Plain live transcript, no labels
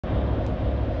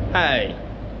Hi.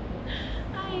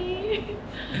 Hi.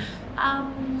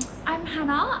 I'm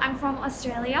Hannah. I'm from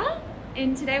Australia,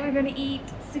 and today we're going to eat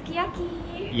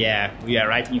sukiyaki. Yeah, we are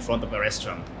right in front of the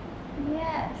restaurant.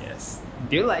 Yes. Yes.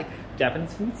 Do you like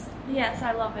Japanese foods? Yes,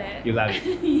 I love it. You love it?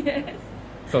 Yes.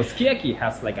 So sukiyaki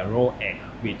has like a raw egg,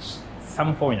 which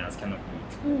some foreigners cannot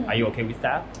eat. Are you okay with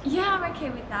that? Yeah, I'm okay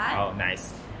with that. Oh,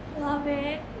 nice. Love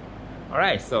it. All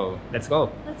right, so let's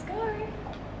go. Let's go.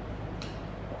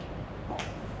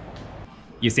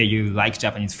 You say you like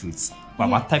Japanese foods, but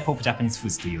what type of Japanese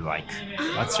foods do you like?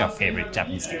 What's your favorite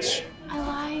Japanese dish? I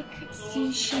like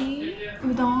sushi,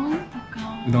 udon,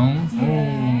 Udon?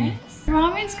 yes.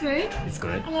 Ramen's good. It's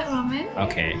good. I like ramen.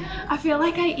 Okay. I feel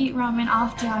like I eat ramen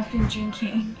after I've been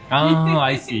drinking. Oh,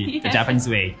 I see. The Yeah. Japanese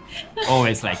way.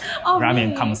 Always like Oh, ramen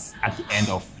really? comes at the end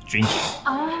of drinking.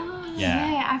 Oh,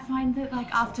 Yeah. yeah. I find that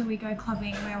like after we go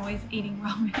clubbing, we're always eating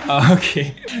ramen. Oh,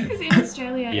 okay. Because in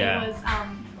Australia Yeah. it was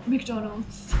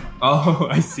McDonald's Oh,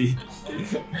 I see.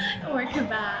 or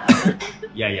kebab.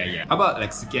 Yeah. How about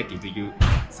like sukiyaki? Do you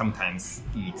sometimes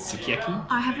eat sukiyaki?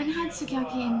 I haven't had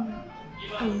sukiyaki in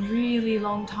a really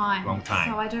long time. Long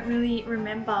time. So I don't really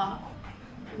remember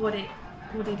what it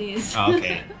is. Oh,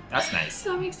 okay, that's nice.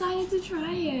 So I'm excited to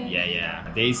try it. Yeah.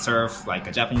 They serve like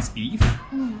a Japanese beef.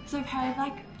 So I've heard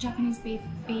like Japanese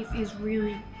beef is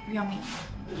really yummy.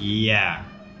 Yeah,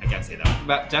 I can say that.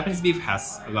 But Japanese beef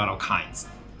has a lot of kinds,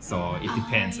 so it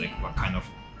depends yeah. like what kind of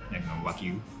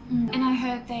wagyu. And I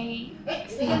heard they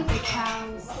feed the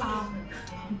cows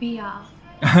beer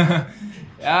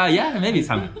Yeah, maybe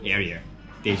some area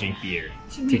they drink beer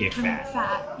to make get them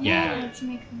fat. Yeah, Yeah. to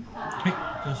make them fat. はい、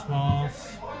お願いしま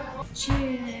す。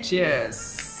 Cheers.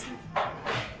 Cheers.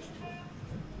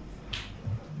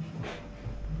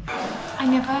 I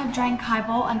never drank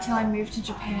highball until I moved to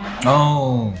Japan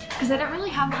Oh, because they don't really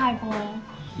have highball.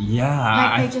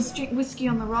 yeah. Like they just drink whiskey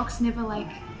on the rocks, never like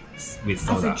With as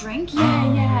soda. a drink.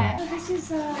 Oh. Yeah. So this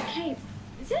is a cape.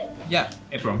 Is it? Yeah,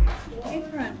 apron.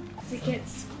 Apron. So it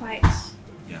gets quite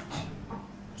Yeah.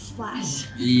 splash.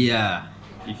 Yeah.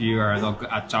 If you are not good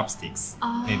at chopsticks,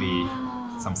 maybe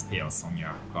Ah. some spills on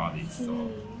your clothes. So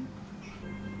See.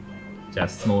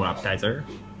 just small appetizer.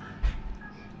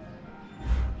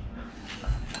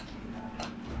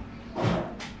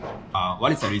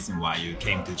 What is the reason why you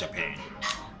came to Japan?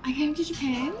 I came to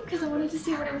Japan because I wanted to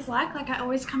see what it was like. Like I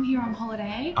always come here on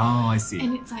holiday. Oh, I see.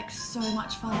 And it's like so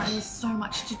much fun. Like, there's so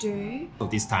much to do. So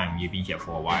this time you've been here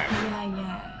for a while.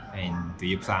 Yeah. And do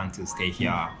you plan to stay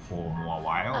here for more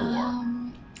while or?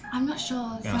 I'm not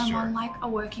sure. So You're not I'm sure. on like a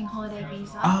working holiday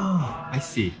visa. Oh, I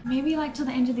see. Maybe like till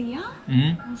the end of the year.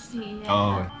 Hmm? We'll see. Yeah.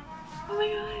 Oh, Oh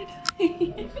my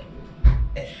god.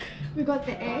 We got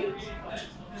the egg.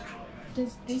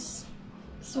 Does this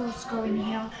sauce go in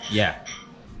here? yeah.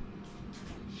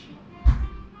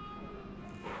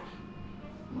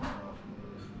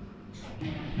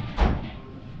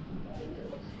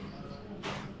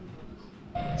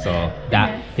 So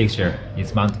that picture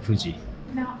is Mount Fuji.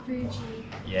 Mount Fuji.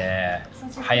 Yeah,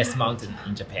 Such a highest good- mountain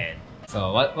in Japan.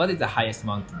 So what is the highest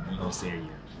mountain in Australia?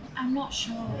 I'm not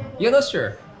sure. You're not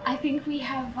sure? I think we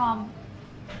have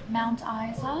Mount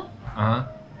Isa. Uh-huh.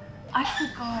 I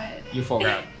forgot. You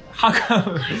forgot. How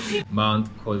come? Mount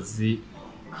Kosciuszko?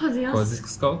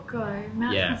 Kosciuszko.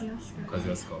 Mount Yeah. Kosciuszko.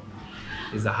 Kosciuszko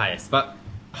is the highest, but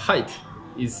height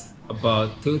is about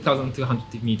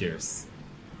 2,200 meters.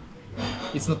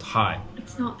 It's not high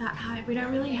It's not that high. We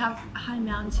don't really have high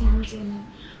mountains in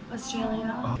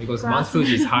Australia. because Mount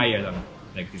Fuji is higher than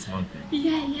like this mountain.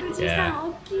 Yeah. Yeah.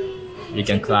 Okay. You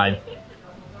can climb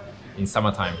in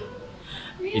summertime.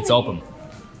 Really? It's open.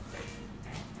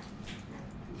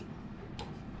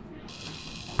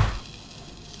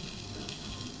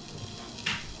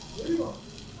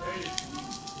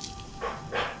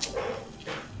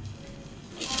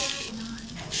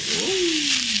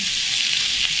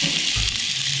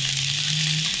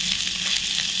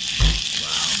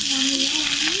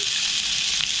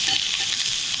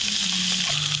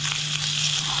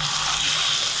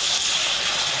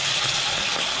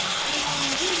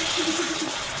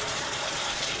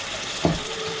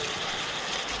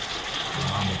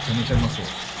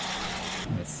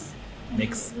 Yes.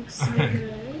 Next. Looks so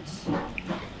good.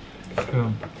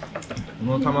 こ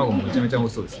の卵もめちゃめちゃ美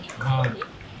味しそうですね。はい。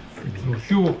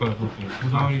そう評価がちょっとこ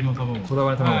だわりの卵。こだ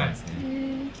わりの卵なんですね。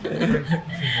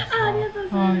ありがとうご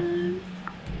ざいます。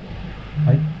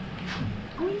はい。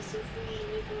美味しそう。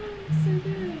So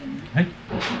good. はい。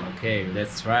Okay,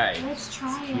 let's try. Let's try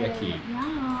Sukiyaki. it.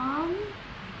 Yum.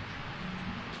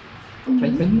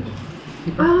 Can you?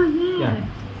 Oh yeah. Yeah.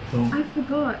 So, I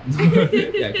forgot.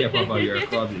 yeah, careful about your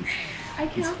clothes. I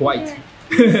can't It's white.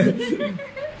 forget.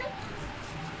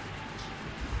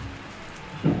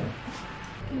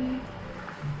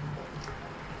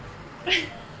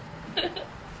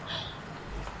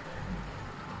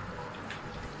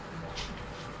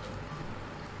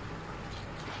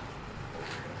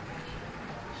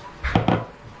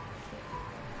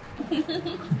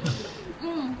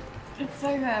 It's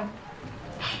so good.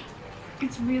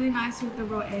 It's really nice with the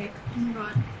raw egg. Oh my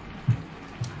god.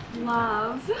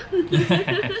 Love.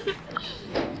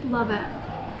 Love it.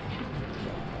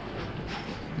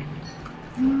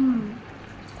 Mmm.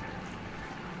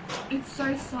 It's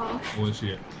so soft. What's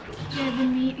it? Yeah, the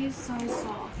meat is so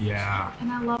soft. Yeah.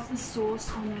 And I love the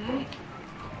sauce on it.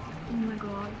 Oh my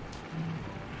god.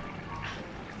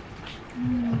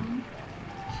 Mmm.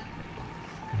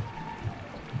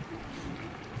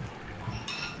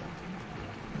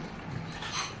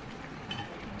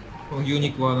 この牛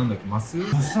肉はなんだっけ、マス牛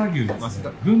です、マス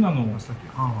だ。群馬のマスだっけ。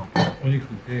はあはお肉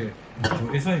で、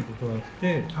餌にこだわっ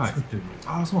て作ってる。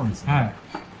あ。ああ、そうなんですね。はい。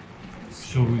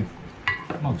勝負です。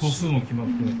まあ、頭数も決まっ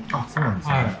て。あ、そうなんです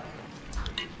ね。はい。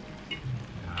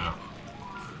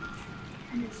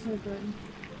It's so good.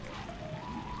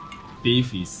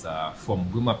 Beef is from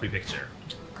Gunma Prefecture.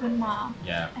 Gunma.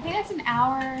 Yeah. I think that's an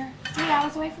hour, 3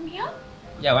 hours away from here.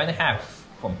 Yeah, 1.5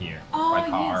 from here. Oh, by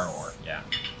car yes. or yeah,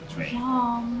 train.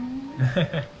 Yum.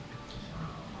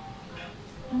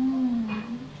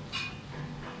 Mmm.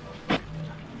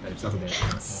 2つでや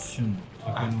ります。旬の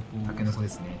タケノコ。タケノコで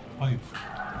すね。はい。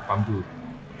バンブー。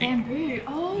 Bamboo.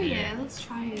 Oh Yeah. yeah, let's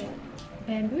try it.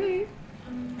 Bamboo.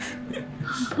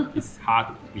 It's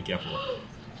hot. Be careful.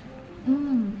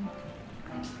 Mmm.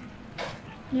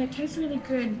 Yeah, it tastes really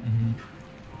good.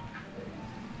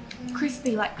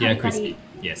 Crispy, like Yeah, cutty crispy. cutty.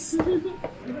 Yes.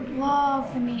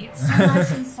 Love the meat. It's so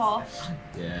nice and soft.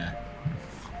 Yeah.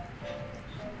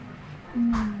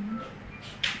 Mmm.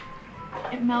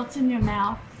 It melts in your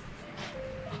mouth.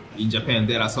 In Japan,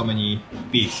 there are so many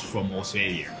beefs from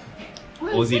Australia.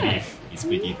 What is Aussie it? beef is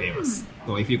pretty famous.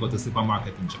 So if you go to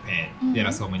supermarket in Japan, there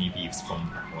are so many beefs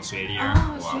from Australia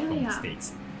Oh, or from Australia. the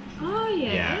States. Oh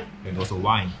yeah. Yeah, and also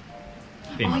wine.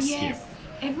 Oh Famous yes.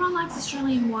 Everyone likes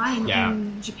Australian wine Yeah.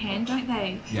 in Japan, don't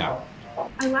they? here. Yeah.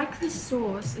 I like the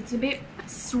sauce. It's a bit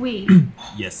sweet,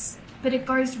 Yes. but it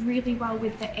goes really well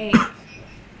with the egg.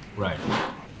 Right.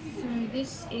 So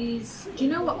this is. Do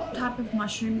you know what type of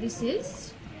mushroom this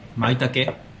is?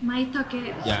 Maitake.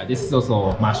 Maitake. Yeah, this is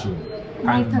also mushroom.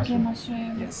 Kind of Maitake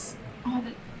mushroom. Yes. Oh,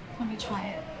 let me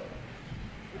try it.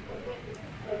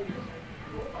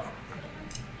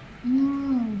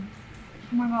 Mmm.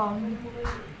 Oh my god.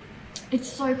 It's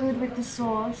so good with the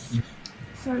sauce.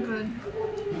 So good.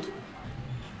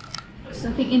 So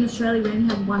I think in Australia we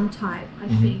only have one type, I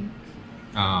think.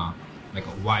 Like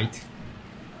a white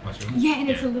mushroom. Yeah, and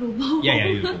it's a little bowl. Yeah,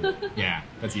 usual. Yeah,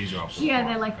 that's usual. Here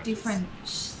they're like different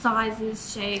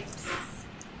sizes, shapes,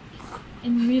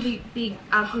 and really big,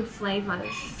 good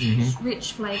flavors.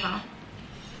 Rich flavor.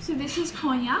 So this is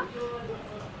cognac.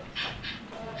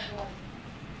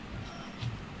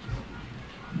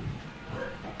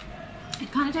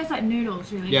 It kind of tastes like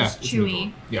noodles, really, Yeah, just it's chewy,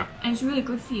 noodle. Yeah, and it's really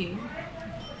good for you.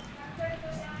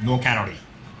 no calorie.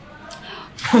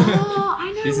 Oh,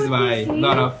 I know. This is what why this a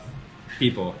lot of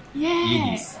people yeah,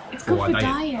 eat this it's good for diet.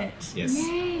 diet. Yes.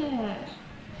 Yeah.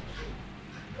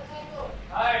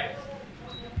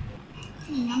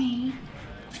 Yummy.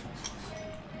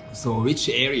 So which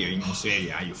area in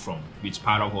Australia are you from? Which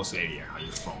part of Australia are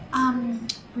you from?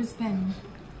 Brisbane.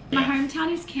 My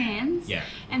hometown is Cairns. Yeah.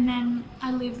 And then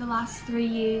I lived the last 3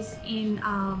 years in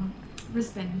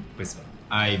Brisbane. Brisbane.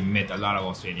 I met a lot of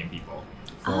Australian people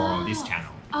for this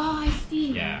channel. Oh, I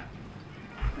see. Yeah.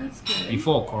 That's good.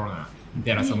 Before Corona,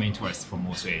 there are so many tourists from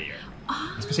Australia.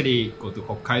 Especially go to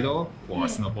Hokkaido for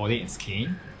snowboarding and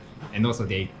skiing. And also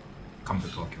they come to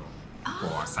Tokyo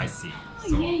for sightseeing.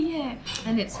 Oh, yeah.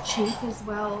 And it's cheap as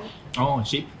well. Oh,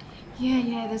 cheap?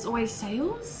 Yeah, there's always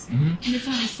sales. And it's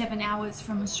only 7 hours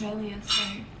from Australia, so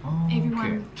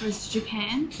everyone goes to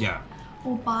Japan Yeah.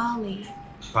 or Bali.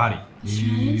 Bali.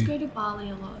 Australians go to Bali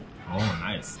a lot. Oh,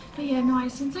 nice. But yeah, no,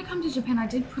 since I come to Japan, I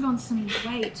did put on some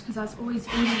weight because I was always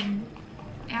eating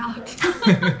out.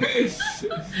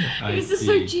 I This is see.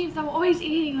 so cheap, so I'm always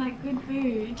eating like good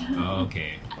food. Oh,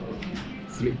 okay.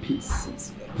 3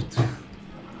 pieces.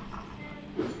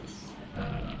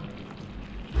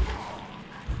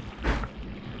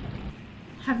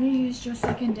 Have you used your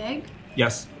second egg?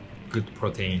 Yes, good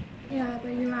protein. Yeah,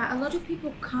 but you're right. A lot of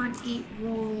people can't eat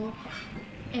raw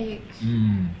egg.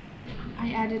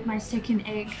 I added my second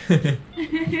egg.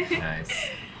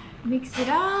 Nice. Mix it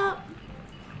up.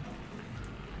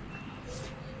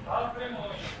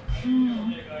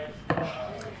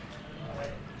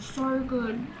 So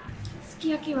good.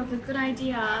 Sukiyaki was a good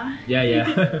idea.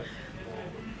 Yeah.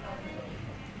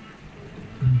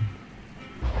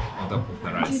 On top of the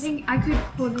Do you rice. think I could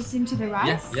pour this into the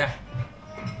rice? Yeah.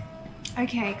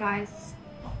 Okay, guys.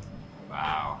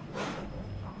 Wow.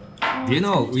 Oh, Do you it's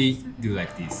know gonna we taste so good. do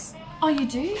like this? Oh, you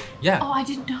do? Yeah. Oh, I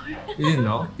didn't know. You didn't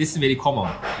know? This is very common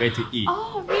way to eat.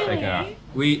 Oh, really? Like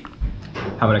we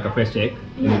have like a fresh egg,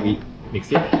 and then we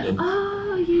mix it, and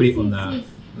Oh, yes, put it on yes,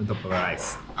 yes. on top of the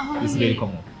rice. Oh, This is yeah. very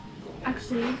common.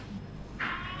 Actually.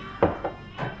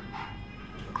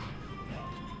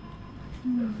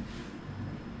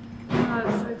 Oh,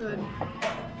 it's so good.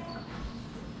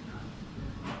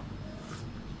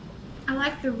 I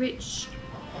like the rich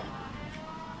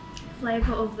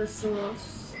flavor of the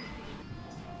sauce.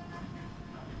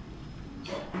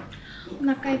 お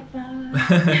腹いっぱい。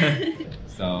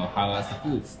 So how was the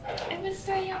food? It was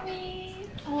so yummy.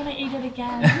 I want to eat it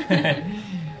again.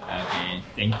 Okay,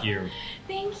 thank you.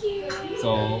 Thank you.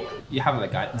 So you have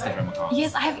like an Instagram account?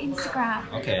 Yes, I have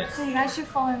Instagram. Okay, So you guys should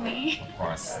follow me. of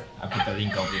course. I put the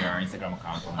link of your Instagram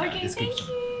account on the Okay, thank description.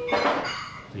 you.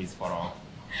 Please follow.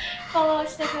 フォロー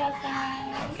してくださ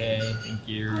い。 Okay, thank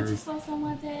you. ごちそうさ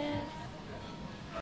まです。